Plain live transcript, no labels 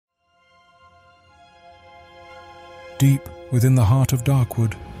Deep within the heart of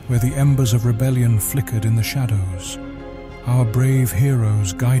Darkwood, where the embers of rebellion flickered in the shadows, our brave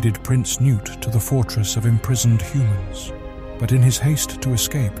heroes guided Prince Newt to the fortress of imprisoned humans. But in his haste to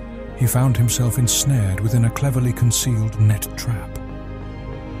escape, he found himself ensnared within a cleverly concealed net trap.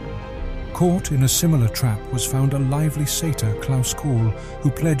 Caught in a similar trap was found a lively satyr, Klaus Kuhl, who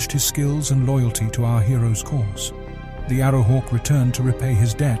pledged his skills and loyalty to our hero's cause. The Arrowhawk returned to repay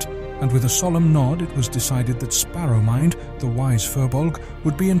his debt, and with a solemn nod it was decided that Sparrowmind, the wise Furbolg,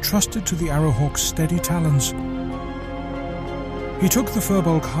 would be entrusted to the Arrowhawk's steady talons. He took the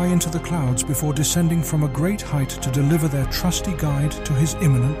Furbolg high into the clouds before descending from a great height to deliver their trusty guide to his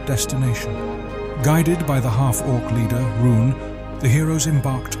imminent destination. Guided by the half-orc leader, Rune, the heroes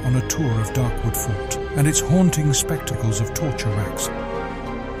embarked on a tour of Darkwood Fort and its haunting spectacles of torture racks.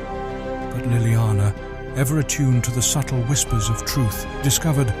 But Liliana, ever attuned to the subtle whispers of truth,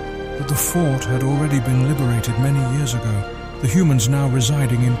 discovered that the fort had already been liberated many years ago, the humans now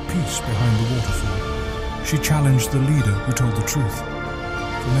residing in peace behind the waterfall. She challenged the leader who told the truth.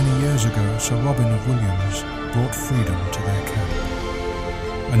 For many years ago, Sir Robin of Williams brought freedom to their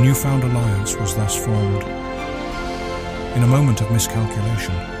camp. A newfound alliance was thus formed. In a moment of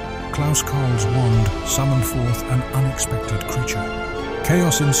miscalculation, Klaus Karl's wand summoned forth an unexpected creature.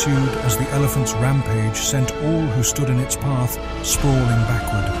 Chaos ensued as the elephant's rampage sent all who stood in its path sprawling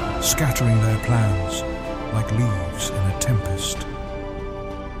backward, scattering their plans like leaves in a tempest.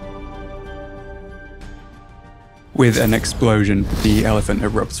 With an explosion, the elephant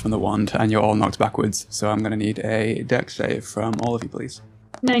erupts from the wand and you're all knocked backwards, so I'm going to need a dex save from all of you, please.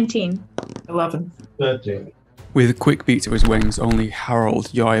 19. 11. 13. With quick beats of his wings, only Harold,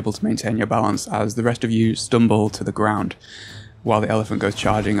 you're able to maintain your balance as the rest of you stumble to the ground, while the elephant goes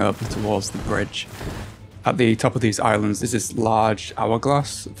charging up towards the bridge. At the top of these islands is this large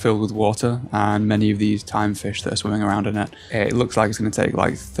hourglass filled with water and many of these time fish that are swimming around in it. It looks like it's going to take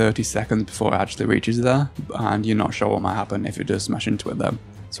like 30 seconds before it actually reaches there, and you're not sure what might happen if it does smash into it though.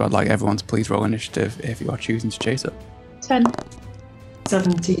 So I'd like everyone to please roll initiative if you are choosing to chase it. 10.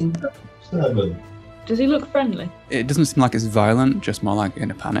 17. 7. Does he look friendly? It doesn't seem like it's violent, just more like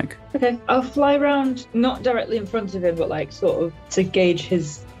in a panic. Okay, I'll fly around, not directly in front of him, but like sort of to gauge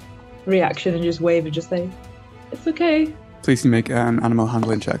his reaction and just wave and just say, it's okay. Please make an animal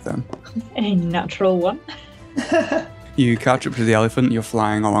handling check then. A natural one. You catch up to the elephant, you're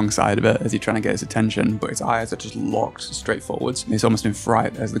flying alongside of it as you're trying to get its attention, but its eyes are just locked straight forwards. It's almost in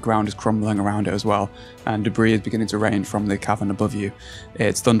fright as the ground is crumbling around it as well, and debris is beginning to rain from the cavern above you.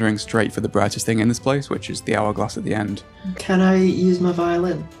 It's thundering straight for the brightest thing in this place, which is the hourglass at the end. Can I use my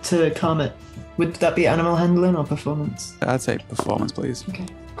violin to calm it? Would that be animal handling or performance? I'd say performance, please. Okay.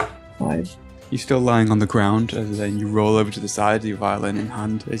 5. You're still lying on the ground, and then you roll over to the side, your violin in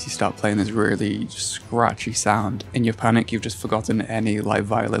hand, as you start playing this really scratchy sound. In your panic, you've just forgotten any light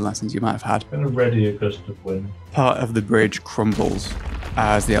violin lessons you might have had. I'm going to ready a gust of wind. Part of the bridge crumbles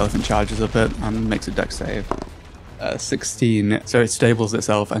as the elephant charges up it and makes a dex save. 16. So it stables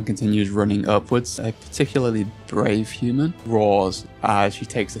itself and continues running upwards. A particularly brave human roars as she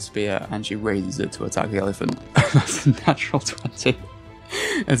takes a spear and she raises it to attack the elephant. That's a natural 20.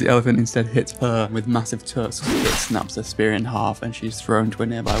 As the elephant instead hits her with massive tusks, it snaps her spear in half and she's thrown to a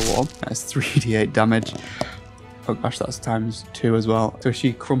nearby wall. That's 3d8 damage. Oh gosh, that's ×2 as well. So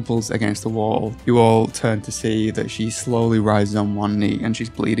she crumples against the wall. You all turn to see that she slowly rises on one knee and she's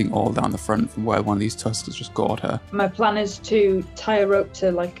bleeding all down the front from where one of these tusks has just gored her. My plan is to tie a rope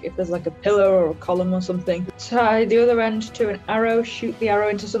to, like, if there's like a pillar or a column or something, tie the other end to an arrow, shoot the arrow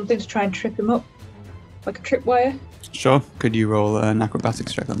into something to try and trip him up, like a tripwire. Sure. Could you roll an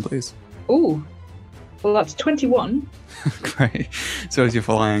acrobatics check then, please? Ooh. Well, that's 21. Great. So as you're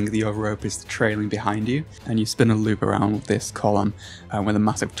flying, your rope is trailing behind you, and you spin a loop around this column with a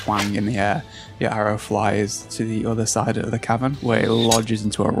massive twang in the air. Your arrow flies to the other side of the cavern, where it lodges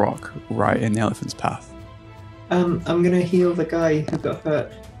into a rock right in the elephant's path. I'm going to heal the guy who got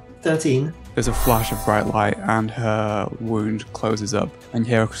hurt. 13. There's a flash of bright light, and her wound closes up, and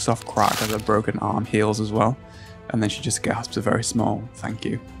you hear a soft crack as her broken arm heals as well. And then she just gasps a very small thank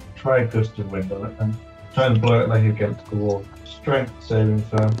you. Try a gust of wind on it and try and blow it like against the wall. Strength saving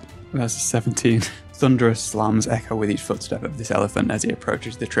throw. That's a 17. Thunderous slams echo with each footstep of this elephant as it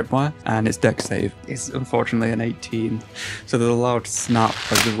approaches the tripwire, and its dex save is unfortunately an 18. So there's a loud snap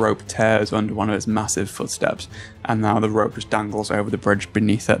as the rope tears under one of its massive footsteps, and now the rope just dangles over the bridge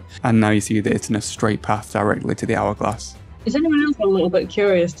beneath it, and now you see that it's in a straight path directly to the hourglass. Is anyone else a little bit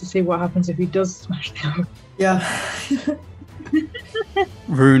curious to see what happens if he does smash the arrow? Yeah.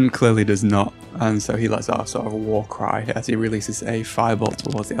 Rune clearly does not. And so he lets out a sort of a war cry as he releases a firebolt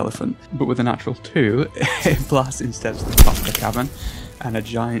towards the elephant. But with a natural 2, it blasts instead to the top of the cavern, and a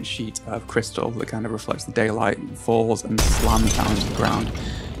giant sheet of crystal that kind of reflects the daylight falls and slams down to the ground,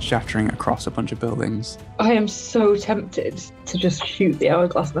 shattering across a bunch of buildings. I am so tempted to just shoot the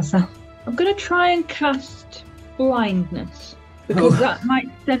hourglass myself. I'm going to try and cast blindness, because that might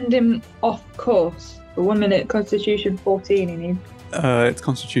send him off course. For 1 minute, Constitution 14 he needs. Its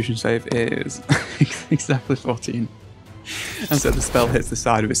Constitution save is exactly 14. And so the spell hits the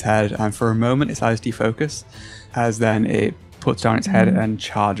side of its head, and for a moment its eyes defocus, as then it puts down its head and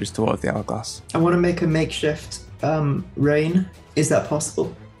charges towards the hourglass. I want to make a makeshift rain. Is that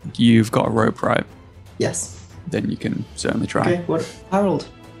possible? You've got a rope, right? Yes. Then you can certainly try. Okay, what? Harold,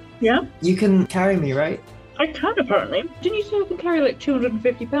 Yeah? you can carry me, right? I can, apparently. Didn't you say I can carry like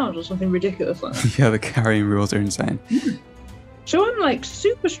 250 pounds or something ridiculous like that? Yeah, the carrying rules are insane. So I'm like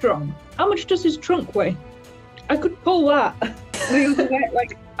super strong. How much does his trunk weigh? I could pull that.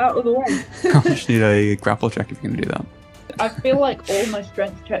 Like out of the way. How much need a grapple check if you're going to do that? I feel like all my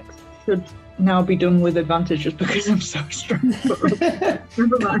strength checks should now be done with advantage just because I'm so strong.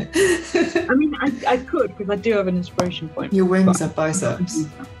 Never mind. I mean, I could, because I do have an inspiration point. Your wings but have biceps.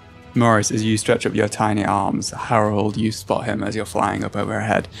 Morris, as you stretch up your tiny arms, Harold, you spot him as you're flying up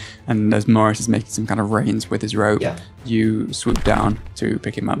overhead. And as Morris is making some kind of reins with his rope, you swoop down to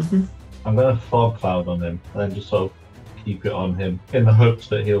pick him up. Mm-hmm. I'm going to fog cloud on him and then just sort of keep it on him in the hopes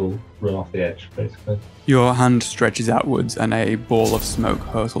that he'll run off the edge, basically. Your hand stretches outwards and a ball of smoke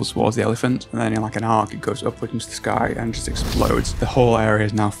hurtles towards the elephant, and then in like an arc it goes upward into the sky and just explodes. The whole area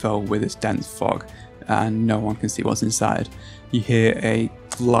is now filled with this dense fog, and no one can see what's inside. You hear a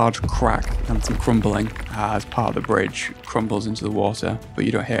large crack and some crumbling as part of the bridge crumbles into the water, but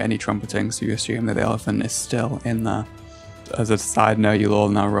you don't hear any trumpeting, so you assume that the elephant is still in there. As a side note, you'll all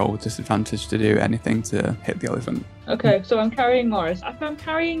now roll with disadvantage to do anything to hit the elephant. Okay, so I'm carrying Morris. If I'm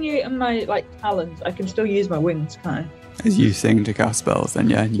carrying you in my talons, I can still use my wings, can't I? As you sing to cast spells, then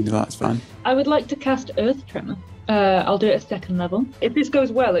yeah, you know that's fine. I would like to cast Earth Tremor. I'll do it at 2nd level. If this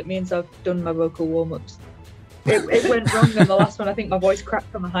goes well, it means I've done my vocal warm-ups. It went wrong in the last one. I think my voice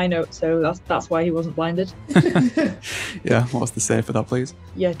cracked on a high note, so that's why he wasn't blinded. Yeah, what's the save for that, please?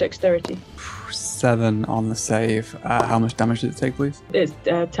 Yeah, dexterity. 7 on the save. How much damage did it take, please? It's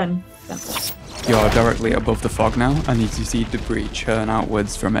 10 damage. You're directly above the fog now, and you see debris churn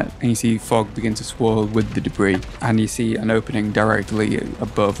outwards from it. And you see fog begin to swirl with the debris, and you see an opening directly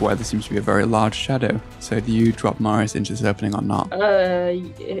above where there seems to be a very large shadow. So do you drop Morris into this opening or not?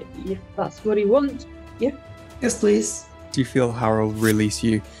 If that's what he wants, yeah. Yes, please. Do you feel Harold release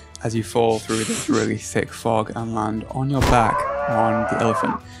you as you fall through this really thick fog and land on your back on the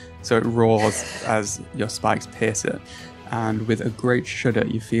elephant? So it roars as your spikes pierce it, and with a great shudder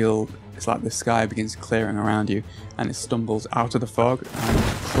you feel it's like the sky begins clearing around you, and it stumbles out of the fog and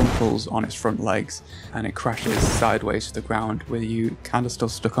crumples on its front legs, and it crashes sideways to the ground with you kind of still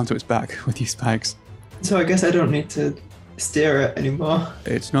stuck onto its back with your spikes. So I guess I don't need to steer it anymore.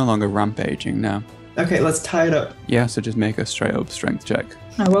 It's no longer rampaging now. Okay, let's tie it up. Yeah, so just make a straight up strength check.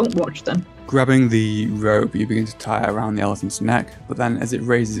 I won't watch them. Grabbing the rope, you begin to tie it around the elephant's neck, but then as it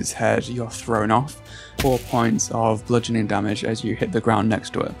raises its head, you're thrown off. 4 points of bludgeoning damage as you hit the ground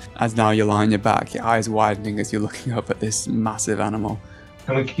next to it. As now you lie on your back, your eyes widening as you're looking up at this massive animal.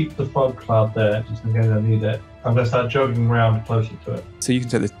 I'm going to keep the fog cloud there just in case I need it. I'm going to start jogging around closer to it. So you can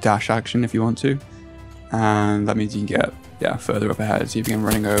take this dash action if you want to, and that means you can get further up ahead, so you begin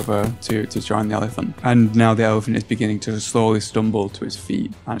running over to join the elephant. And now the elephant is beginning to slowly stumble to its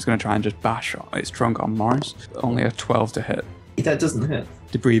feet, and it's going to try and just bash its trunk on Morris. Only a 12 to hit. That doesn't hit.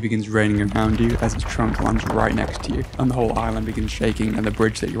 Debris begins raining around you as its trunk lands right next to you, and the whole island begins shaking, and the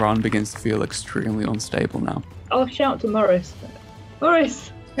bridge that you're on begins to feel extremely unstable now. I'll shout to Morris.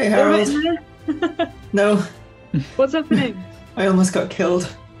 Morris! Hey, Harold. No, What's happening? I almost got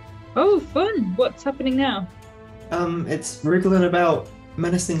killed. Oh, fun! What's happening now? It's wriggling about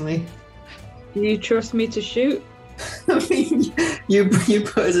menacingly. Do you trust me to shoot? I mean, you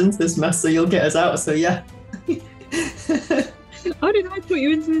put us into this mess, so you'll get us out. So yeah. How did I put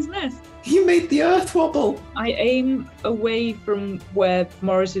you into this mess? You made the earth wobble. I aim away from where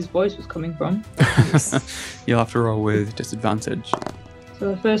Morris's voice was coming from. You'll have to roll with disadvantage.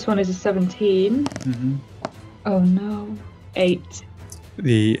 So the first one is a 17. Mm-hmm. Oh no. 8.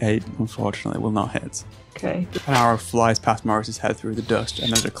 The 8, unfortunately, will not hit. Okay. An arrow flies past Morris's head through the dust, and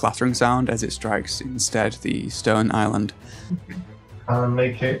there's a clattering sound as it strikes instead the stone island. Can I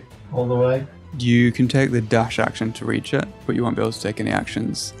make it all the way? You can take the dash action to reach it, but you won't be able to take any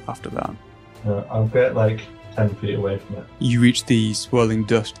actions after that. I'll get 10 feet away from it. You reach the swirling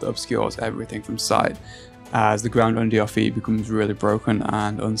dust that obscures everything from sight as the ground under your feet becomes really broken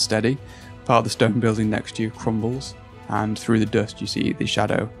and unsteady. Part of the stone building next to you crumbles, and through the dust you see the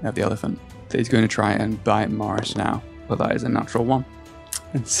shadow of the elephant. He's going to try and bite Morris now, but that is a natural one.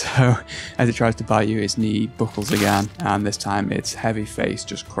 And so, as it tries to bite you, its knee buckles again, and this time its heavy face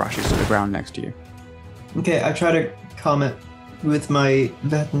just crashes to the ground next to you. Okay, I try to calm it with my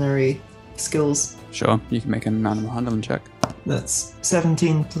veterinary skills. Sure, you can make an animal handling check. That's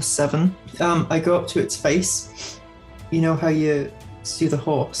 17 plus 7. I go up to its face. You know how you do the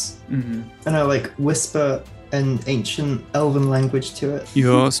horse? Mm-hmm. And I like whisper an ancient elven language to it.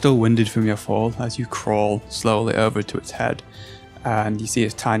 You're still winded from your fall as you crawl slowly over to its head, and you see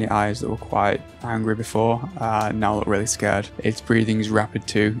its tiny eyes that were quite angry before now look really scared. Its breathing is rapid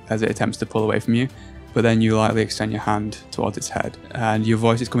too as it attempts to pull away from you, but then you lightly extend your hand towards its head, and your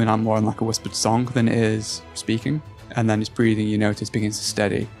voice is coming out more in like a whispered song than it is speaking. And then its breathing, you notice, begins to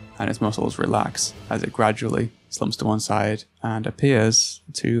steady, and its muscles relax as it gradually slumps to one side and appears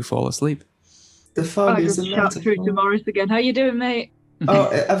to fall asleep. The fog I is just a shout through to metaphor. Morris again. How you doing, mate? Oh,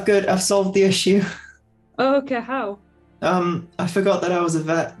 I'm good. I've solved the issue. Oh, okay, how? I forgot that I was a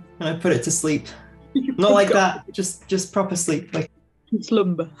vet, and I put it to sleep. Not like that. Just proper sleep. Like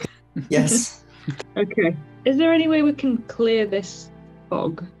Slumber. yes. Okay. Is there any way we can clear this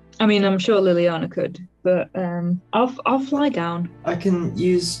fog? I mean, I'm sure Liliana could, but I'll fly down. I can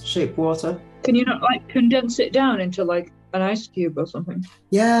use shape water. Can you not like condense it down into like an ice cube or something?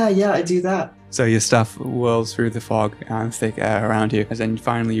 Yeah, I do that. So your staff whirls through the fog and thick air around you, as then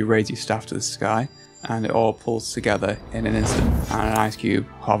finally you raise your staff to the sky, and it all pulls together in an instant, and an ice cube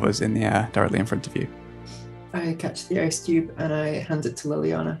hovers in the air directly in front of you. I catch the ice cube and I hand it to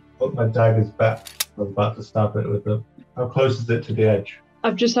Liliana. Put my daggers back. I was about to stab it with them. How close is it to the edge?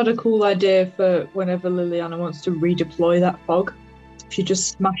 I've just had a cool idea for whenever Liliana wants to redeploy that fog. She just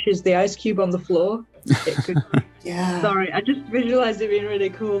smashes the ice cube on the floor. It could. Yeah. Sorry, I just visualized it being really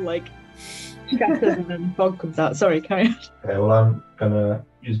cool, like scatters and then fog comes out. Sorry, carry on. Okay, well, I'm going to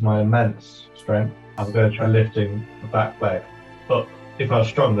use my immense strength. I'm going to try lifting the back leg. But if I was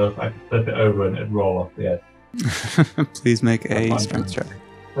strong enough, I could flip it over and it'd roll off the edge. Please make a strength check.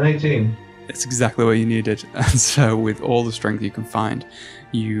 An 18. It's exactly what you needed, and so with all the strength you can find,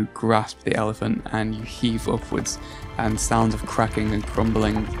 you grasp the elephant and you heave upwards, and sounds of cracking and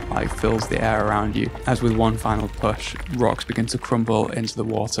crumbling fills the air around you. As with one final push, rocks begin to crumble into the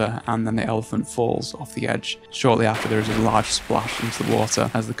water, and then the elephant falls off the edge. Shortly after, there is a large splash into the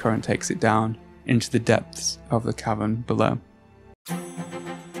water as the current takes it down into the depths of the cavern below.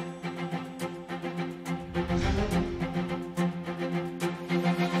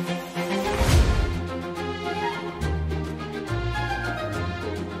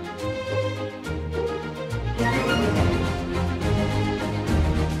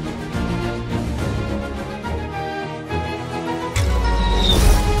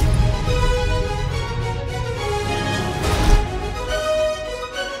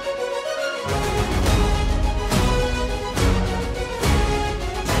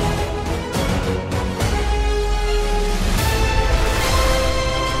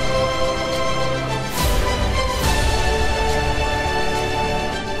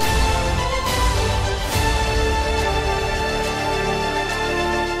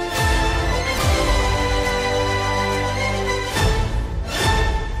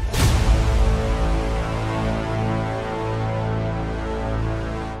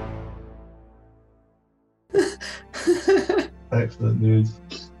 Excellent news.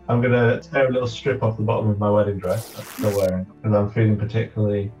 I'm going to tear a little strip off the bottom of my wedding dress I'm still wearing because I'm feeling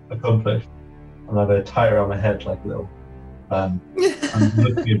particularly accomplished. And I'm going to tie it around my head like a little band. I'm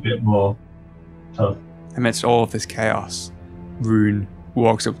looking a bit more tough. Amidst all of this chaos, Rune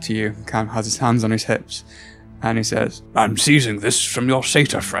walks up to you, kind of has his hands on his hips, and he says, "I'm seizing this from your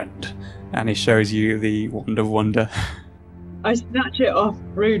satyr friend." And he shows you the wand of wonder. I snatch it off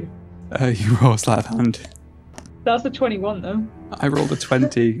Rune. You roll sleight of hand. That's a 21 though. I rolled a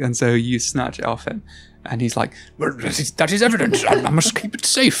 20, and so you snatch it off him, and he's like, "Well, that is evidence. I must keep it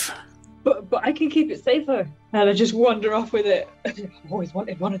safe." But I can keep it safer. And I just wander off with it. I've always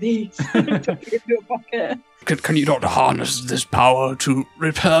wanted one of these. Tuck it into a pocket. Can you not harness this power to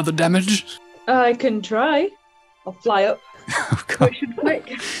repair the damage? I can try. I'll fly up. Oh, God. Quick and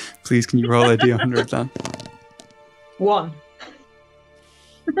quick. Please, can you roll a d100 then? 1.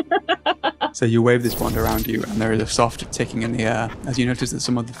 So you wave this wand around you, and there is a soft ticking in the air as you notice that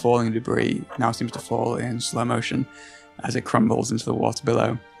some of the falling debris now seems to fall in slow motion as it crumbles into the water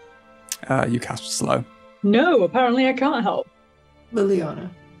below. You cast slow. No, apparently I can't help. Liliana,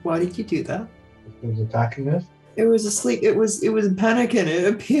 why did you do that? It was attacking us. It was asleep. It was panicking. It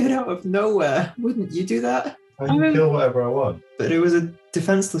appeared out of nowhere. Wouldn't you do that? I can kill whatever I want. But it was a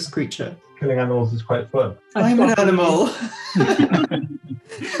defenseless creature. Killing animals is quite fun. I'm an animal.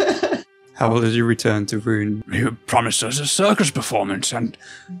 How did you return to Rune? You promised us a circus performance, and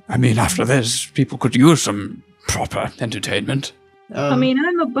I mean, after this, people could use some proper entertainment. I mean,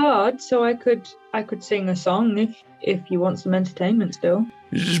 I'm a bard, so I could sing a song if you want some entertainment still.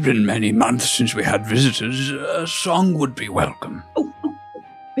 It's been many months since we had visitors. A song would be welcome. Oh,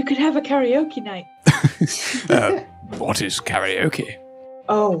 we could have a karaoke night. What is karaoke?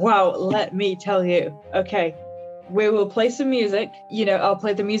 Oh, wow, let me tell you. Okay, we will play some music. You know, I'll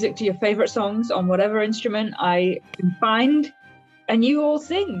play the music to your favourite songs on whatever instrument I can find, and you all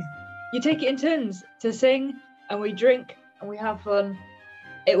sing. You take it in turns to sing, and we drink, and we have fun.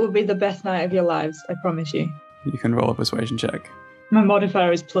 It will be the best night of your lives, I promise you. You can roll a persuasion check. My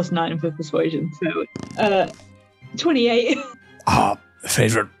modifier is +9 for persuasion, so 28. Our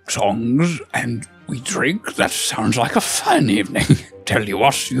favourite songs, and we drink? That sounds like a fun evening. Tell you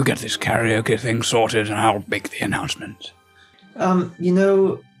what, you get this karaoke thing sorted and I'll make the announcement. You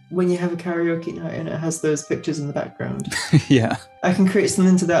know, when you have a karaoke night and it has those pictures in the background, Yeah. I can create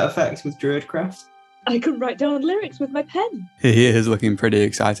something to that effect with Druidcraft. I can write down lyrics with my pen. He is looking pretty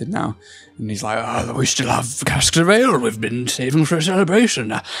excited now. And he's like, Oh, we still have casks of ale we've been saving for a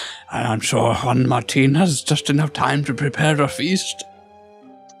celebration. And I'm sure Juan Martin has just enough time to prepare a feast.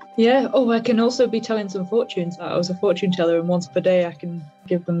 Yeah, oh, I can also be telling some fortunes. I was a fortune teller, and once per day I can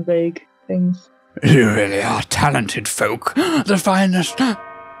give them vague things. You really are talented folk. The finest.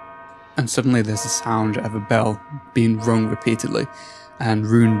 And suddenly there's the sound of a bell being rung repeatedly. And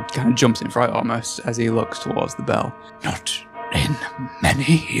Rune kind of jumps in fright almost as he looks towards the bell. Not in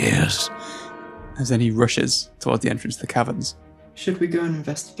many years. As then he rushes towards the entrance to the caverns. Should we go and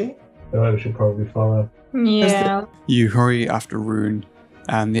investigate? So we should probably follow. Yeah. You hurry after Rune,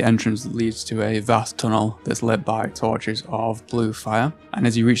 and the entrance leads to a vast tunnel that's lit by torches of blue fire. And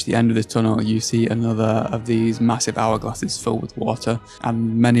as you reach the end of this tunnel, you see another of these massive hourglasses filled with water,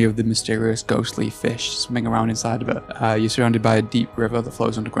 and many of the mysterious ghostly fish swimming around inside of it. You're surrounded by a deep river that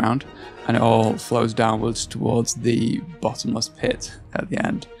flows underground, and it all flows downwards towards the bottomless pit at the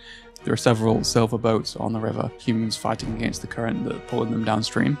end. There are several silver boats on the river, humans fighting against the current that pulling them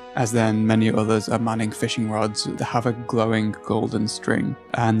downstream, as then many others are manning fishing rods that have a glowing golden string.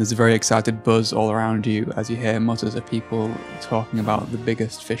 And there's a very excited buzz all around you as you hear mutters of people talking about the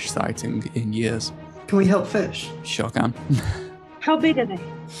biggest fish sighting in years. Can we help fish? Sure can. How big are they?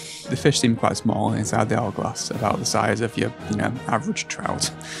 The fish seem quite small inside the hourglass, about the size of your, average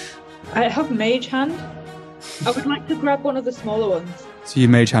trout. I have mage hand. I would like to grab one of the smaller ones. So your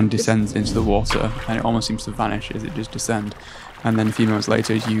mage hand descends into the water, and it almost seems to vanish as it does descend. And then a few moments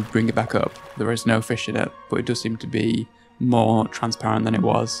later, as you bring it back up, there is no fish in it, but it does seem to be more transparent than it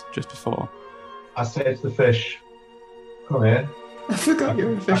was just before. I say to the fish, come here. I forgot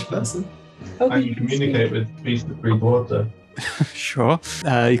you're a fish person. I can communicate with beasts that breathe water. Sure.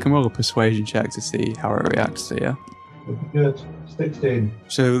 You can roll a persuasion check to see how it reacts to you. Would be good. 16.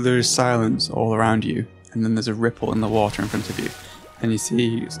 So there is silence all around you, and then there's a ripple in the water in front of you. And you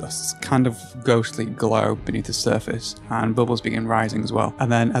see a kind of ghostly glow beneath the surface, and bubbles begin rising as well.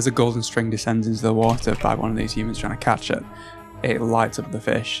 And then as a golden string descends into the water by one of these humans trying to catch it, it lights up the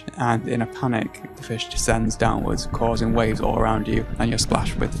fish, and in a panic, the fish descends downwards, causing waves all around you, and you're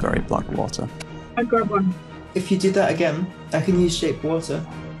splashed with very black water. I grab one. If you do that again, I can use shape water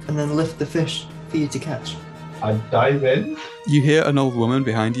and then lift the fish for you to catch. I dive in. You hear an old woman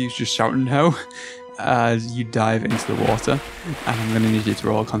behind you just shouting no as you dive into the water, and I'm going to need you to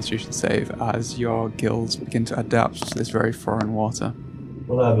roll a constitution save as your gills begin to adapt to this very foreign water.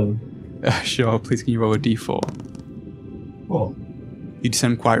 11. Sure, please can you roll a d4? 4. You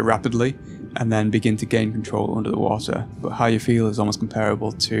descend quite rapidly and then begin to gain control under the water, but how you feel is almost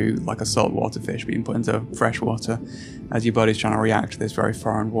comparable to like a saltwater fish being put into fresh water as your body's trying to react to this very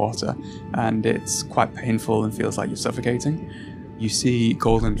foreign water, and it's quite painful and feels like you're suffocating. You see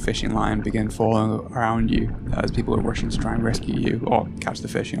golden fishing line begin falling around you as people are rushing to try and rescue you or catch the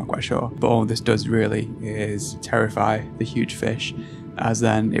fish, you're not quite sure. But all this does really is terrify the huge fish, as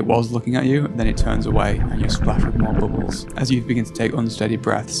then it was looking at you, and then it turns away and you're splashed with more bubbles. As you begin to take unsteady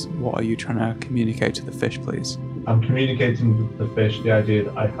breaths, what are you trying to communicate to the fish, please? I'm communicating with the fish the idea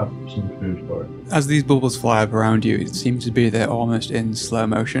that I have some food for it. As these bubbles fly up around you, it seems to be they're almost in slow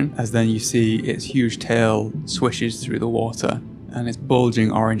motion, as then you see its huge tail swishes through the water, and its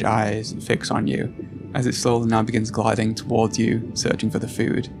bulging orange eyes fix on you, as it slowly now begins gliding towards you, searching for the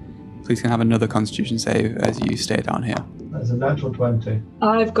food. Please can I have another constitution save as you stay down here. That's a natural 20.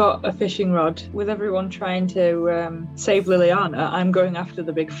 I've got a fishing rod. With everyone trying to save Liliana, I'm going after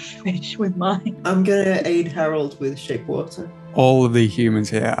the big fish with mine. I'm gonna aid Harold with Shape Water. All of the humans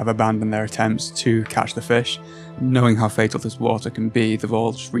here have abandoned their attempts to catch the fish. Knowing how fatal this water can be, they've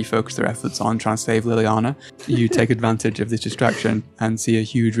all just refocused their efforts on trying to save Liliana. You take advantage of this distraction and see a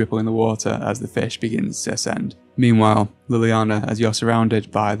huge ripple in the water as the fish begins to ascend. Meanwhile, Liliana, as you're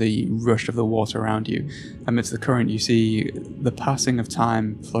surrounded by the rush of the water around you, amidst the current you see the passing of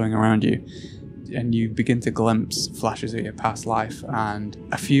time flowing around you, and you begin to glimpse flashes of your past life, and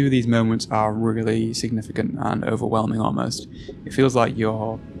a few of these moments are really significant and overwhelming almost. It feels like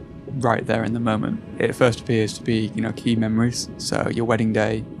you're right there in the moment. It first appears to be, key memories, so your wedding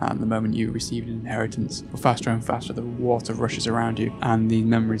day and the moment you received an inheritance. But faster and faster the water rushes around you, and these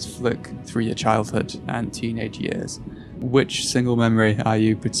memories flick through your childhood and teenage years. Which single memory are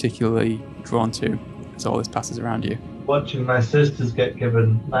you particularly drawn to as all this passes around you? Watching my sisters get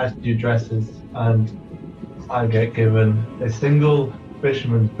given nice new dresses, and I get given a single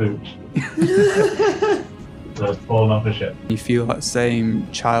fisherman's boot. That's fallen off a ship. You feel that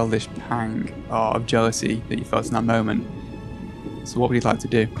same childish pang of jealousy that you felt in that moment. So what would you like to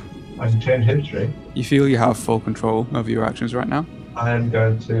do? I can change history. You feel you have full control over your actions right now? I am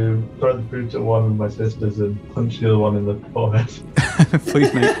going to throw the boot at one of my sisters and punch the other one in the forehead.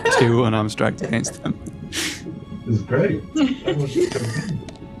 Please make 2 unarmed strikes against them. This is great.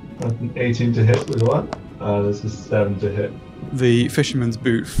 That's an 18 to hit with one. This is 7 to hit. The fisherman's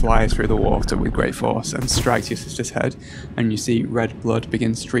boot flies through the water with great force and strikes your sister's head, and you see red blood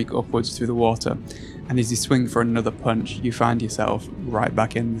begin to streak upwards through the water. And as you swing for another punch, you find yourself right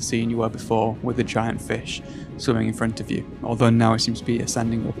back in the scene you were before, with the giant fish swimming in front of you, although now it seems to be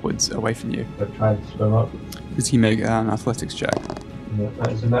ascending upwards away from you. I'm trying to swim up. Does he make an athletics check?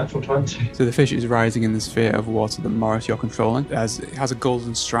 That is a natural 20. So the fish is rising in the sphere of water that Morris you're controlling, as it has a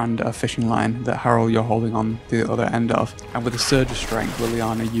golden strand of fishing line that Harold you're holding on to the other end of. And with a surge of strength,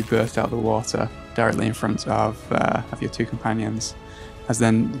 Liliana, you burst out of the water directly in front of your 2 companions, as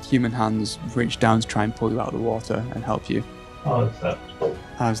then human hands reach down to try and pull you out of the water and help you. Oh, that's that.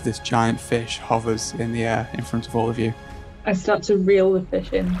 As this giant fish hovers in the air in front of all of you. I start to reel the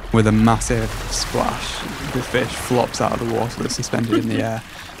fish in. With a massive splash, the fish flops out of the water that's suspended in the air.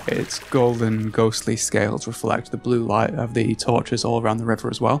 Its golden, ghostly scales reflect the blue light of the torches all around the river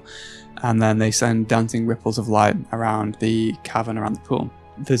as well, and then they send dancing ripples of light around the cavern around the pool.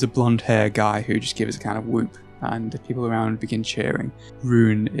 There's a blonde-haired guy who just gives a kind of whoop, and the people around begin cheering.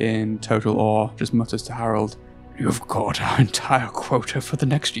 Rune, in total awe, just mutters to Harold, "You've caught our entire quota for the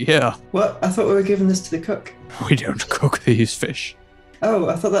next year." What? I thought we were giving this to the cook. We don't cook these fish. Oh,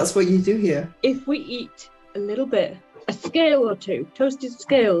 I thought that's what you do here. If we eat a little bit, a scale or 2, toasted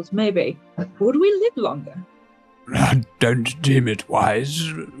scales maybe, would we live longer? Don't deem it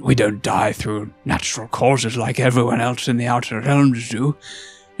wise. We don't die through natural causes like everyone else in the Outer Realms do.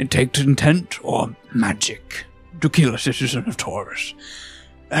 It takes intent or magic to kill a citizen of Torus.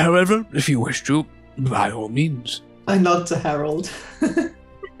 However, if you wish to, by all means. I nod to Harold.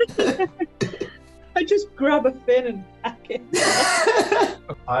 I just grab a fin and hack it.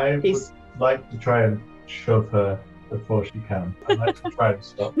 I would like to try and shove her before she can. I'd like to try and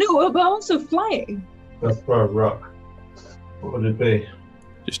stop. No, but also flying. Let's throw a rock. What would it be?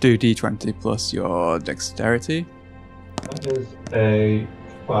 Just do d20 plus your dexterity. That is a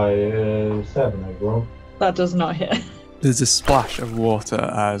 7 overall. That does not hit. There's a splash of water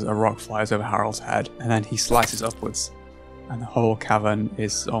as a rock flies over Harold's head, and then he slices upwards, and the whole cavern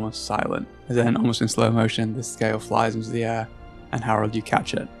is almost silent. And then, almost in slow motion, the scale flies into the air, and Harold, you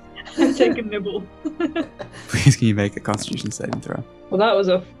catch it. I take a nibble. Please, can you make a Constitution saving throw? Well, that was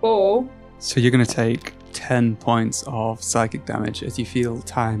a 4. So you're going to take 10 points of psychic damage as you feel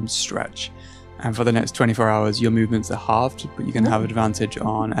time stretch. And for the next 24 hours, your movements are halved, but you're going to have advantage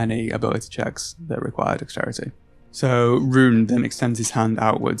on any ability checks that require dexterity. So Rune then extends his hand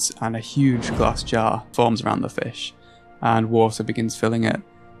outwards, and a huge glass jar forms around the fish, and water begins filling it.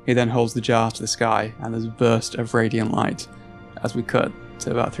 He then holds the jar to the sky, and there's a burst of radiant light as we cut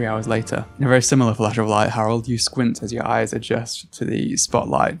to about 3 hours later. In a very similar flash of light, Harold, you squint as your eyes adjust to the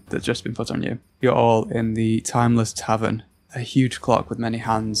spotlight that's just been put on you. You're all in the Timeless Tavern. A huge clock with many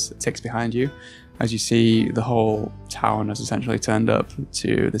hands ticks behind you as you see the whole town has essentially turned up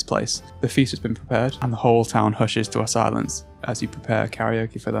to this place. The feast has been prepared, and the whole town hushes to a silence as you prepare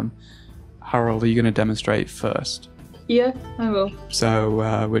karaoke for them. Harold, are you going to demonstrate first? Yeah, I will.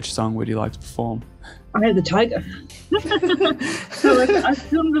 So, which song would you like to perform? I have the tiger. So I've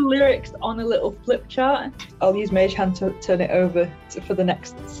done the lyrics on a little flip chart. I'll use Mage Hand to turn it over for the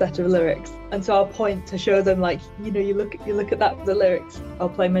next set of lyrics. And so I'll point to show them, like, you look at that for the lyrics. I'll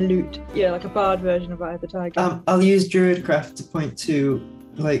play my lute. Yeah, like a bard version of I Have the Tiger. I'll use Druidcraft to point to,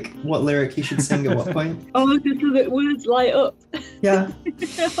 like, what lyric you should sing at what point. Oh, just so that words light up. Yeah.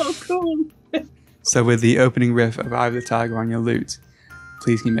 Oh, cool. So with the opening riff of I Have the Tiger on your lute,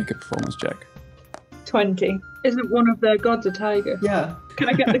 please can you make a performance check? 20. Isn't one of their gods a tiger? Yeah. Can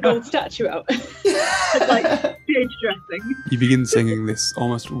I get the gold statue out? It's like stage dressing. You begin singing this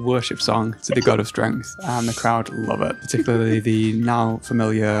almost worship song to the god of strength, and the crowd love it, particularly the now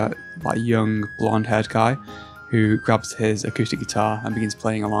familiar, like, young blonde-haired guy who grabs his acoustic guitar and begins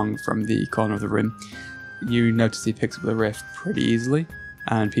playing along from the corner of the room. You notice he picks up the riff pretty easily,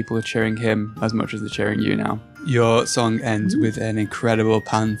 and people are cheering him as much as they're cheering you now. Your song ends with an incredible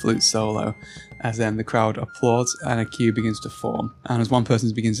pan flute solo, as then the crowd applauds and a queue begins to form. And as one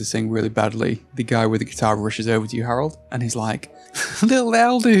person begins to sing really badly, the guy with the guitar rushes over to you, Harold, and he's like, "Little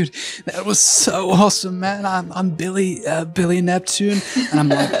Al, dude, that was so awesome, man. I'm Billy Neptune, and I'm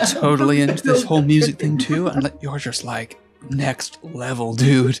like totally into this whole music thing too, and you're just like next level,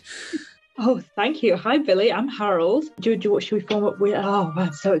 dude." Oh, thank you. Hi, Billy. I'm Harold. What should we form up with? Oh,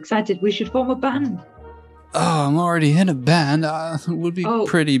 I'm so excited. We should form a band. Oh, I'm already in a band. It would be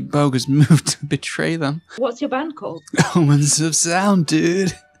pretty bogus move to betray them. What's your band called? Omens of Sound,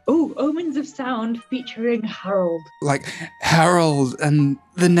 dude. Oh, Omens of Sound featuring Harold. Like Harold and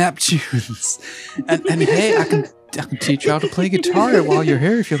the Neptunes. And hey, I can teach you how to play guitar while you're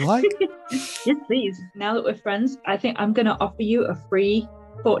here if you like. Yes, please. Now that we're friends, I think I'm going to offer you a free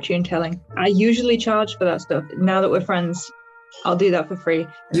fortune telling. I usually charge for that stuff. Now that we're friends, I'll do that for free.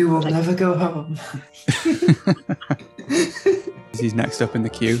 You will never go home. He's next up in the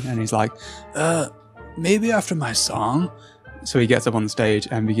queue and he's like, maybe after my song. So he gets up on the stage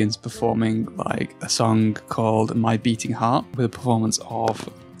and begins performing like a song called My Beating Heart with a performance of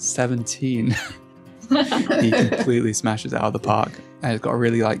 17. He completely smashes it out of the park. And it's got a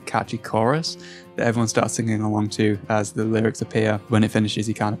really like catchy chorus that everyone starts singing along to as the lyrics appear. When it finishes,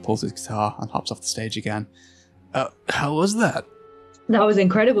 he kind of pulls his guitar and hops off the stage again. How was that? That was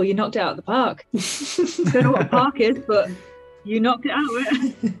incredible. You knocked it out of the park. I don't know what a park is, but you knocked it out of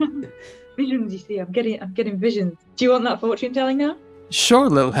it. Visions, you see. I'm getting visions. Do you want that fortune telling now? Sure,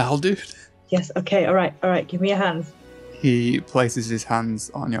 little Hal, dude. Yes, okay, all right. Give me your hands. He places his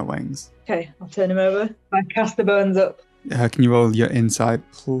hands on your wings. Okay, I'll turn him over. I cast the bones up. Can you roll your insight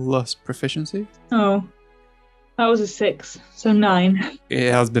plus proficiency? Oh, that was a 6, so 9.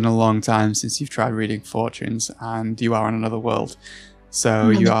 It has been a long time since you've tried reading fortunes, and you are in another world,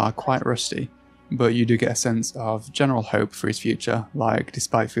 so you are quite rusty. But you do get a sense of general hope for his future. Like,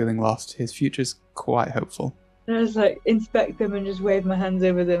 despite feeling lost, his future's quite hopeful. I just like inspect them and just wave my hands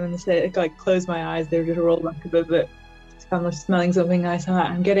over them and say, like, close my eyes. They just roll back a bit. Just kind of smelling something nice.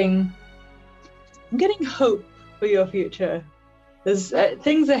 I'm getting hope for your future. There's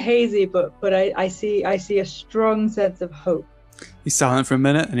things are hazy, but I see a strong sense of hope. He's silent for a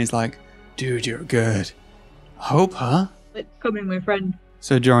minute and he's like, "Dude, you're good. Hope, huh?" It's coming, my friend.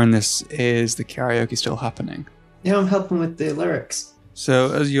 So during this, is the karaoke still happening? Yeah, I'm helping with the lyrics.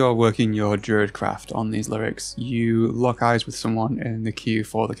 So as you're working your druid craft on these lyrics, you lock eyes with someone in the queue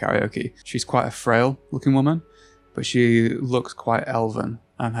for the karaoke. She's quite a frail looking woman, but she looks quite elven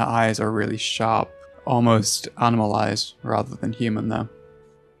and her eyes are really sharp, almost animal eyes rather than human though.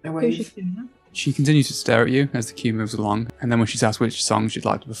 She continues to stare at you as the queue moves along, and then when she's asked which song she'd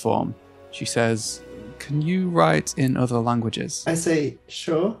like to perform, she says, "Can you write in other languages?" I say,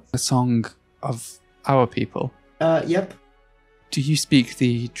 sure. A song of our people. Yep. Do you speak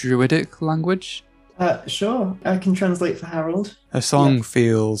the Druidic language? Sure. I can translate for Harold. Her song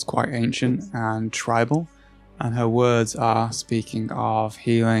feels quite ancient and tribal, and her words are speaking of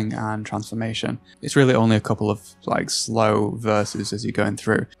healing and transformation. It's really only a couple of like slow verses as you're going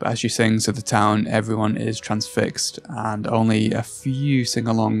through, but as she sings to the town, everyone is transfixed, and only a few sing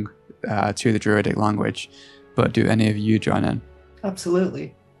along to the Druidic language. But do any of you join in?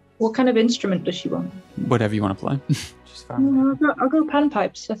 Absolutely. What kind of instrument does she want? Whatever you want to play. She's fine. I'll go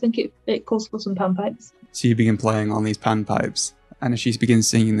panpipes. I think it calls for some panpipes. So you begin playing on these panpipes, and as she begins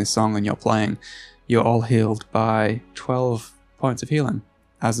singing this song and you're playing, you're all healed by 12 points of healing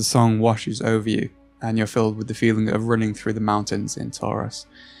as the song washes over you, and you're filled with the feeling of running through the mountains in Torus.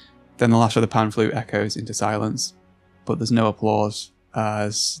 Then the last of the pan flute echoes into silence, but there's no applause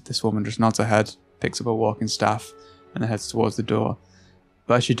as this woman just nods her head, picks up a walking staff, and heads towards the door.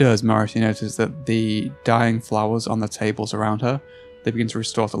 But as she does, Morris, you notice that the dying flowers on the tables around her, they begin to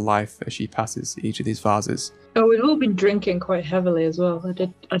restore to life as she passes each of these vases. Oh, we've all been drinking quite heavily as well. I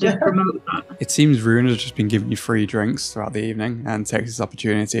did promote that. It seems Rune has just been giving you free drinks throughout the evening and takes this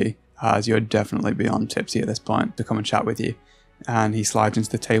opportunity, as you're definitely beyond tipsy at this point, to come and chat with you. And he slides into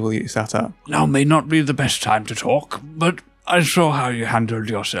the table you sat at. Now may not be the best time to talk, but I saw how you handled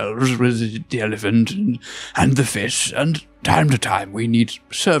yourselves with the elephant and the fish, and time to time we need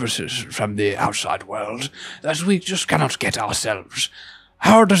services from the outside world that we just cannot get ourselves.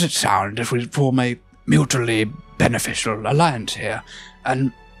 How does it sound if we form a mutually beneficial alliance here,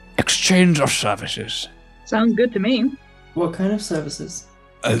 an exchange of services? Sounds good to me. What kind of services?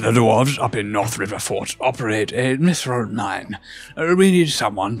 The dwarves up in North River Fort operate a mithril mine. We need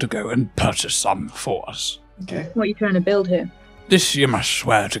someone to go and purchase some for us. Okay. What are you trying to build here? This you must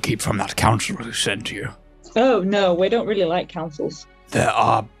swear to keep from that council who sent you. Oh, no, we don't really like councils. There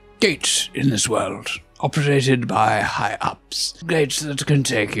are gates in this world, operated by high-ups. Gates that can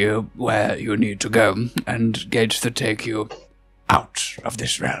take you where you need to go, and gates that take you out of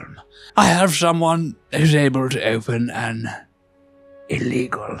this realm. I have someone who's able to open an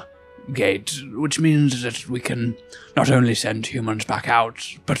illegal gate, which means that we can not only send humans back out,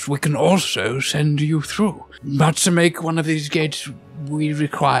 but we can also send you through. But to make one of these gates, we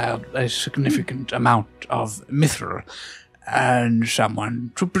require a significant amount of mithril and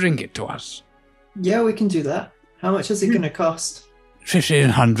someone to bring it to us. Yeah, we can do that. How much is it going to cost?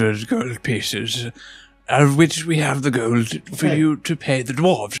 1,500 gold pieces, of which we have the gold for you to pay the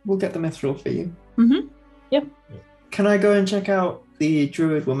dwarves. We'll get the mithril for you. Mm-hmm. Yep. Can I go and check out the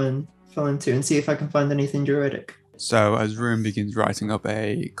druid woman fell into and see if I can find anything druidic? So as Rune begins writing up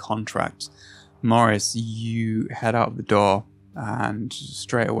a contract, Morris, you head out of the door and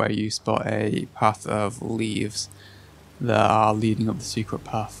straight away you spot a path of leaves that are leading up the secret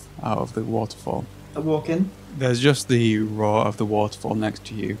path out of the waterfall. I walk in. There's just the roar of the waterfall next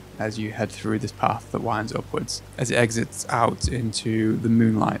to you as you head through this path that winds upwards. As it exits out into the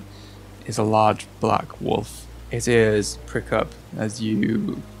moonlight is a large black wolf. Its ears prick up as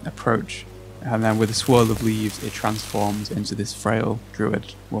you approach, and then with a swirl of leaves it transforms into this frail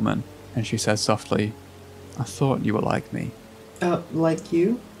druid woman, and she says softly, "I thought you were like me. Like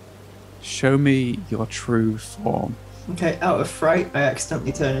you? Show me your true form." Okay, out of fright, I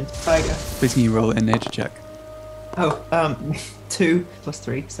accidentally turn into a tiger. Please can you roll a nature check? 2 plus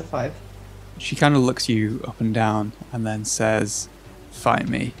 3, so 5. She kind of looks you up and down and then says, "Fight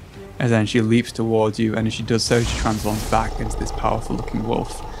me." And then she leaps towards you, and as she does so, she transforms back into this powerful looking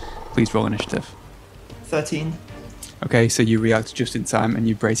wolf. Please roll initiative. 13. Okay, so you react just in time and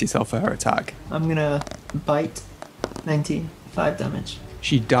you brace yourself for her attack. I'm gonna bite. 19. 5 damage.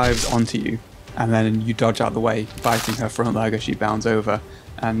 She dives onto you, and then you dodge out of the way, biting her front leg as she bounds over,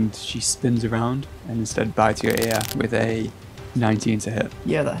 and she spins around and instead bites your ear with a 19 to hit.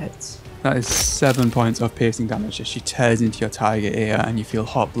 Yeah, that hits. That is 7 points of piercing damage as she tears into your tiger ear and you feel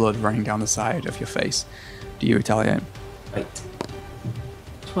hot blood running down the side of your face. Do you retaliate? Right.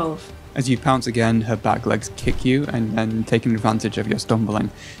 12. As you pounce again, her back legs kick you, and then taking advantage of your stumbling,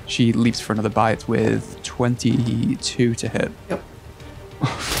 she leaps for another bite with 22 to hit. Yep.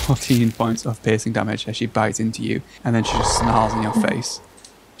 14 points of piercing damage as she bites into you, and then she just snarls in your face.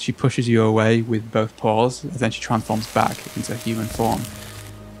 She pushes you away with both paws, and then she transforms back into human form,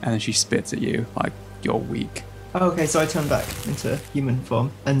 and then she spits at you like you're weak. Oh, okay, so I turn back into human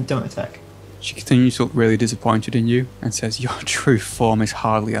form and don't attack. She continues to look really disappointed in you and says, "Your true form is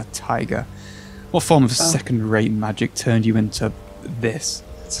hardly a tiger. What form of second-rate magic turned you into this?"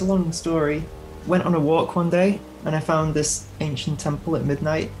 It's a long story. Went on a walk one day and I found this ancient temple at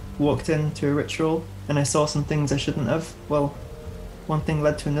midnight, walked into a ritual, and I saw some things I shouldn't have. Well, one thing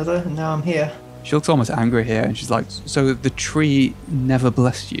led to another, and now I'm here. She looks almost angry here, and she's like, "So the tree never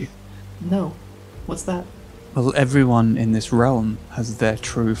blessed you?" No. What's that? Well, everyone in this realm has their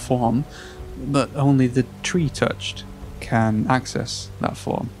true form, but only the tree touched can access that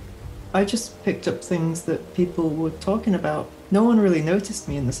form. I just picked up things that people were talking about. No one really noticed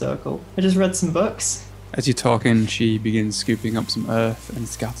me in the circle. I just read some books. As you're talking, she begins scooping up some earth and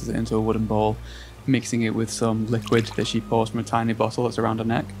scatters it into a wooden bowl, mixing it with some liquid that she pours from a tiny bottle that's around her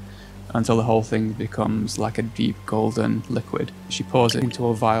neck, until the whole thing becomes like a deep golden liquid. She pours it into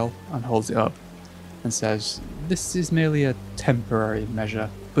a vial and holds it up and says, "This is merely a temporary measure,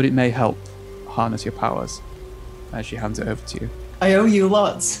 but it may help harness your powers," as she hands it over to you. I owe you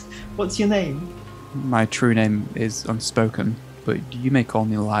lots. What's your name? My true name is unspoken, but you may call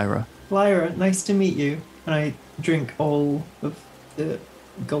me Lyra. Lyra, nice to meet you. And I drink all of the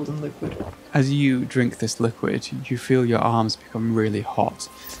golden liquid. As you drink this liquid, you feel your arms become really hot,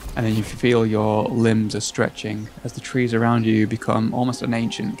 and then you feel your limbs are stretching as the trees around you become almost an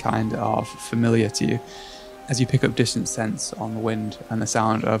ancient kind of familiar to you. As you pick up distant scents on the wind and the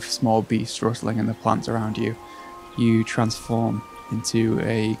sound of small beasts rustling in the plants around you, you transform into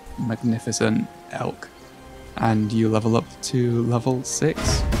a magnificent elk, and you level up to level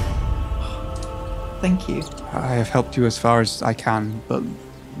 6. Thank you. I have helped you as far as I can, but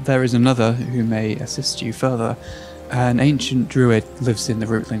there is another who may assist you further. An ancient druid lives in the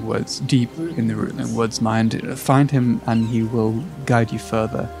Rootling Woods, deep in the Rootling Woods, mind. Find him and he will guide you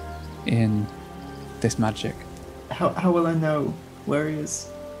further in this magic. How will I know where he is?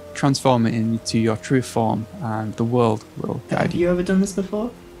 Transform it into your true form and the world will guide Have you ever done this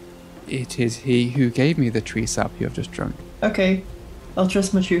before? It is he who gave me the tree sap you have just drunk. Okay, I'll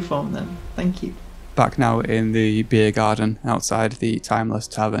trust my true form then. Thank you. Back now in the beer garden outside the Timeless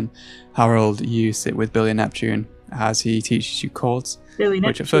Tavern, Harold, you sit with Billy Neptune as he teaches you chords,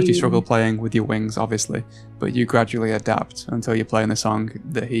 which at first you struggle playing with your wings, obviously, but you gradually adapt until you're playing the song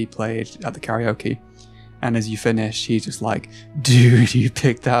that he played at the karaoke. And as you finish, he's just like, dude, you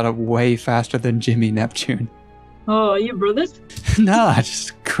picked that up way faster than Jimmy Neptune. Oh, are you brothers? Nah,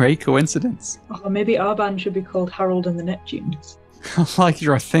 just great coincidence. Oh, maybe our band should be called Harold and the Neptunes. Like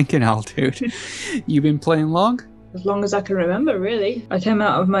you're thinking, Al, dude. You been playing long? As long as I can remember, really. I came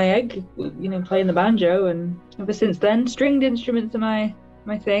out of my egg, playing the banjo, and ever since then, stringed instruments are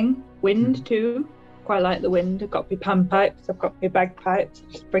my thing. Wind, too. Quite like the wind. I've got my panpipes, I've got my bagpipes.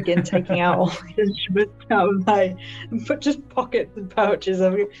 Just friggin' taking out all the instruments out of my just pockets and pouches.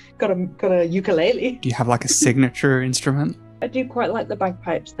 I've got a ukulele. Do you have like a signature instrument? I do quite like the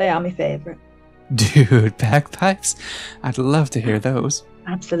bagpipes. They are my favourite. Dude, bagpipes? I'd love to hear those.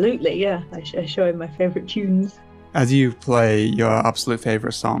 Absolutely, yeah. I show him my favourite tunes. As you play your absolute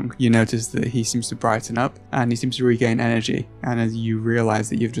favourite song, you notice that he seems to brighten up and he seems to regain energy. And as you realise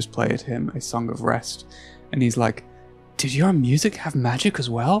that you've just played him a song of rest, and he's like, did your music have magic as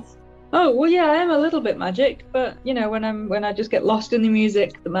well? Oh, well, yeah, I am a little bit magic, but, when I just get lost in the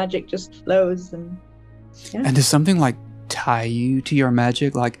music, the magic just flows and, yeah. And does something like tie you to your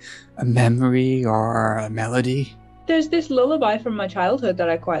magic, like a memory or a melody? There's this lullaby from my childhood that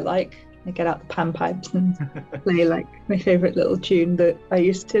I quite like. I get out the panpipes and play like my favourite little tune that I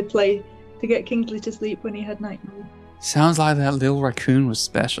used to play to get Kingsley to sleep when he had nightmares. Sounds like that little raccoon was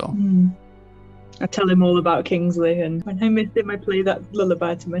special. I tell him all about Kingsley, and when I miss him I play that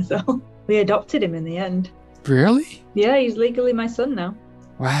lullaby to myself. We adopted him in the end. Really? Yeah, he's legally my son now.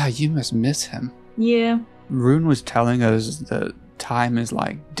 Wow, you must miss him. Yeah. Rune was telling us that time is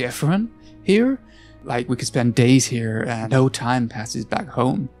like different here. Like we could spend days here and no time passes back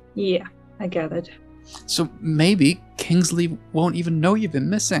home. Yeah, I gathered. So maybe Kingsley won't even know you've been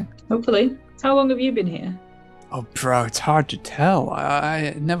missing. Hopefully. How long have you been here? Oh, bro, it's hard to tell.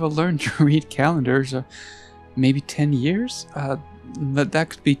 I never learned to read calendars. Maybe 10 years? But that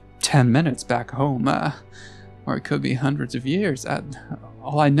could be 10 minutes back home. Or it could be hundreds of years.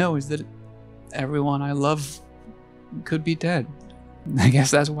 All I know is that everyone I love could be dead. I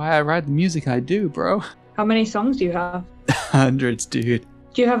guess that's why I write the music I do, bro. How many songs do you have? Hundreds, dude.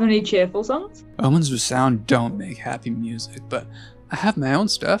 Do you have any cheerful songs? Omens of Sound don't make happy music, but I have my own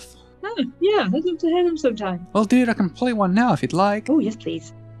stuff. Oh, yeah, I'd love to hear them sometime. Well, dude, I can play one now if you'd like. Oh, yes,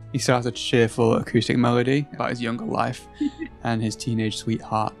 please. He starts a cheerful acoustic melody about his younger life and his teenage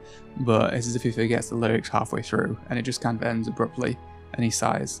sweetheart, but it's as if he forgets the lyrics halfway through, and it just kind of ends abruptly, and he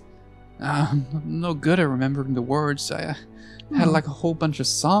sighs. I'm no good at remembering the words. I had like a whole bunch of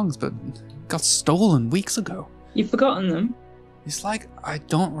songs, but got stolen weeks ago. You've forgotten them? It's like I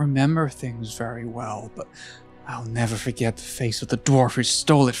don't remember things very well, but I'll never forget the face of the dwarf who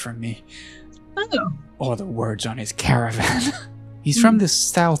stole it from me. Oh. Or the words on his caravan. He's from this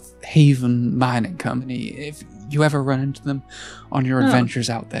South Haven mining company, if you ever run into them on your adventures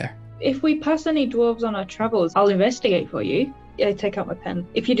out there. If we pass any dwarves on our travels, I'll investigate for you. I take out my pen.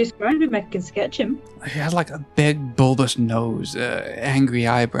 If you describe him, I can sketch him. He had like a big bulbous nose, angry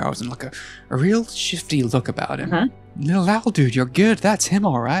eyebrows, and like a real shifty look about him. Uh-huh. Little owl dude, you're good. That's him,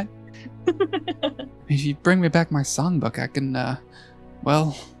 all right. If you bring me back my songbook, I can,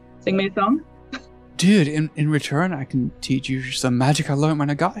 Sing me a song? Dude, in return, I can teach you some magic I learned when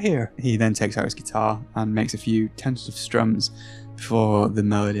I got here. He then takes out his guitar and makes a few tentative strums before the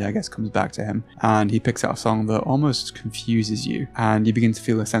melody, I guess, comes back to him. And he picks out a song that almost confuses you. And you begin to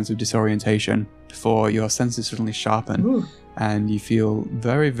feel a sense of disorientation before your senses suddenly sharpen. Ooh. And you feel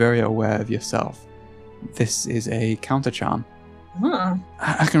very, very aware of yourself. This is a counter charm. Huh.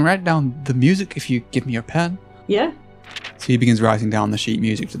 I can write down the music if you give me your pen. Yeah. So he begins writing down the sheet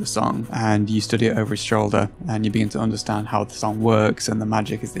music to the song, and you study it over his shoulder, and you begin to understand how the song works and the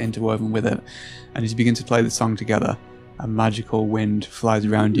magic is interwoven with it. And as you begin to play the song together, a magical wind flies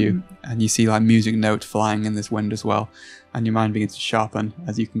around you, and you see like music notes flying in this wind as well, and your mind begins to sharpen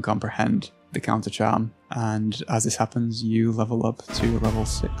as you can comprehend the counter charm. And as this happens, you level up to level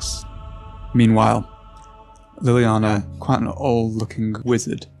 6. Meanwhile, Liliana, quite an old-looking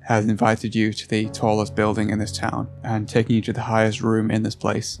wizard, has invited you to the tallest building in this town, and taking you to the highest room in this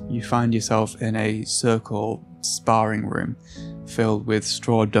place, you find yourself in a circle sparring room filled with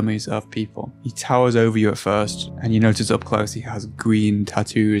straw dummies of people. He towers over you at first, and you notice up close he has green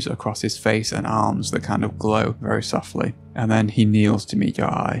tattoos across his face and arms that kind of glow very softly, and then he kneels to meet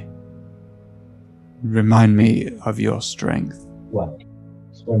your eye. Remind me of your strength. Well,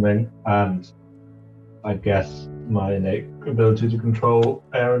 swimming and I guess my innate ability to control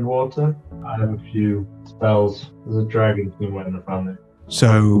air and water. I have a few spells. There's a dragon king in the family.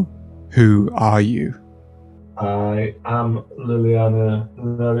 So, who are you? I am Liliana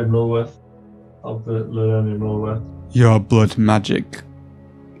Mulworth of the Liliana Mulworth. Your blood magic.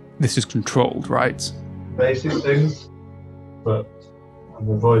 This is controlled, right? Basic things, but I've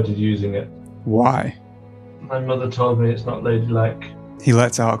avoided using it. Why? My mother told me it's not ladylike. He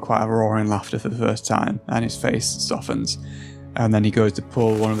lets out quite a roaring laughter for the first time, and his face softens. And then he goes to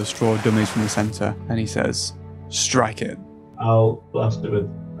pull one of the straw dummies from the centre, and he says, "Strike it." I'll blast it with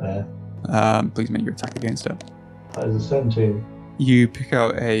air. Please make your attack against it. That is a 17. You pick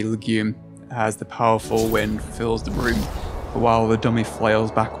out a legume as the powerful wind fills the room, but while the dummy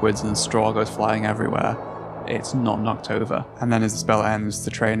flails backwards and straw goes flying everywhere, it's not knocked over. And then as the spell ends, the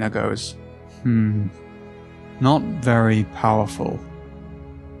trainer goes, not very powerful.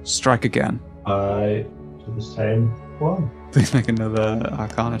 Strike again. I do the same one. Please make another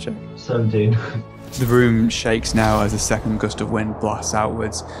Arcana check. 17. The room shakes now as a second gust of wind blasts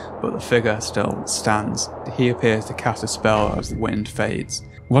outwards, but the figure still stands. He appears to cast a spell as the wind fades.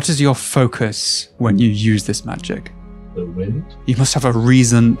 What is your focus when you use this magic? The wind? You must have a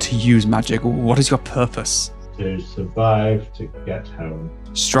reason to use magic. What is your purpose? To survive, to get home.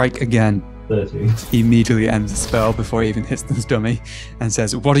 Strike again. 13. He immediately ends the spell before he even hits this dummy and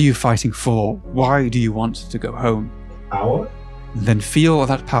says, "What are you fighting for? Why do you want to go home?" Power? Then feel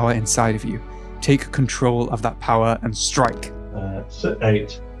that power inside of you. Take control of that power and strike.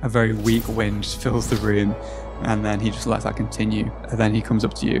 8. A very weak wind fills the room, and then he just lets that continue. And then he comes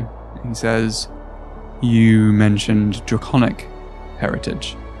up to you and he says, "You mentioned Draconic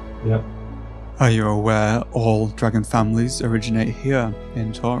heritage. Yep. Are you aware all dragon families originate here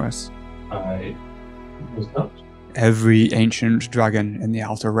in Torus? I was not. Every ancient dragon in the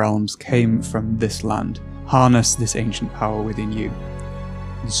Outer Realms came from this land. Harness this ancient power within you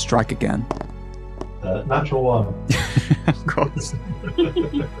and strike again." Natural 1. Of course.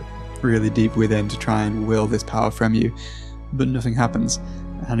 Really deep within to try and will this power from you, but nothing happens,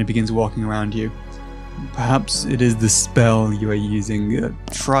 and it begins walking around you. Perhaps it is the spell you are using.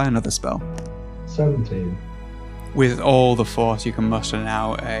 Try another spell. 17. With all the force you can muster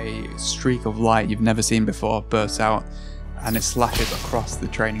now, a streak of light you've never seen before bursts out, and it slashes across the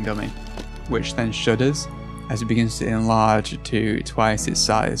training dummy, which then shudders as it begins to enlarge to twice its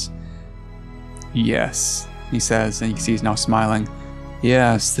size. "Yes," he says, and you can see he's now smiling.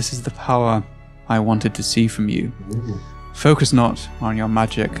 "Yes, this is the power I wanted to see from you. Ooh. Focus not on your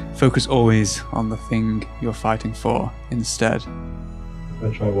magic, focus always on the thing you're fighting for instead." I'm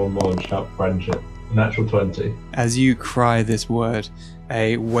going to try one more and shout friendship. Natural 20. As you cry this word,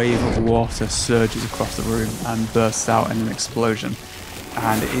 a wave of water surges across the room and bursts out in an explosion,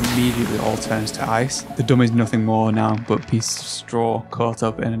 and it immediately all turns to ice. The dummy's nothing more now but pieces of straw caught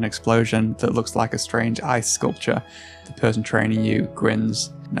up in an explosion that looks like a strange ice sculpture. The person training you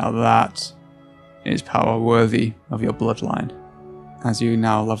grins. Now that is power worthy of your bloodline. As you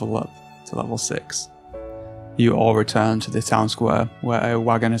now level up to level 6. You all return to the town square, where a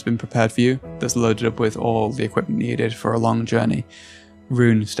wagon has been prepared for you that's loaded up with all the equipment needed for a long journey.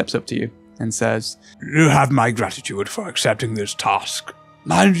 Rune steps up to you and says, "You have my gratitude for accepting this task.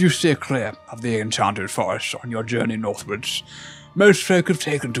 Mind you steer clear of the enchanted forest on your journey northwards. Most folk have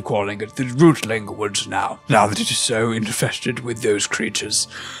taken to calling it the Rootling Woods now that it is so infested with those creatures.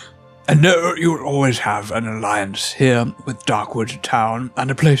 And know you will always have an alliance here with Darkwood Town and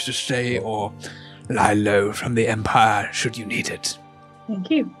a place to stay or lie low from the Empire should you need it." Thank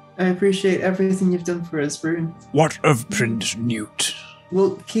you. I appreciate everything you've done for us, Rune. What of Prince Newt?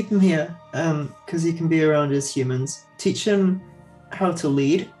 We'll keep him here, because he can be around his humans. Teach him how to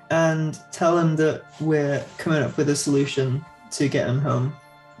lead, and tell him that we're coming up with a solution to get him home.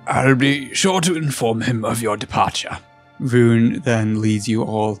 I'll be sure to inform him of your departure. Rune then leads you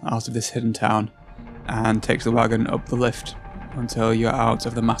all out of this hidden town and takes the wagon up the lift until you're out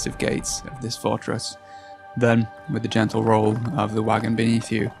of the massive gates of this fortress. Then, with the gentle roll of the wagon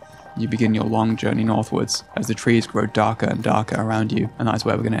beneath you, you begin your long journey northwards as the trees grow darker and darker around you, and that's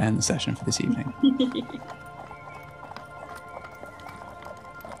where we're going to end the session for this evening.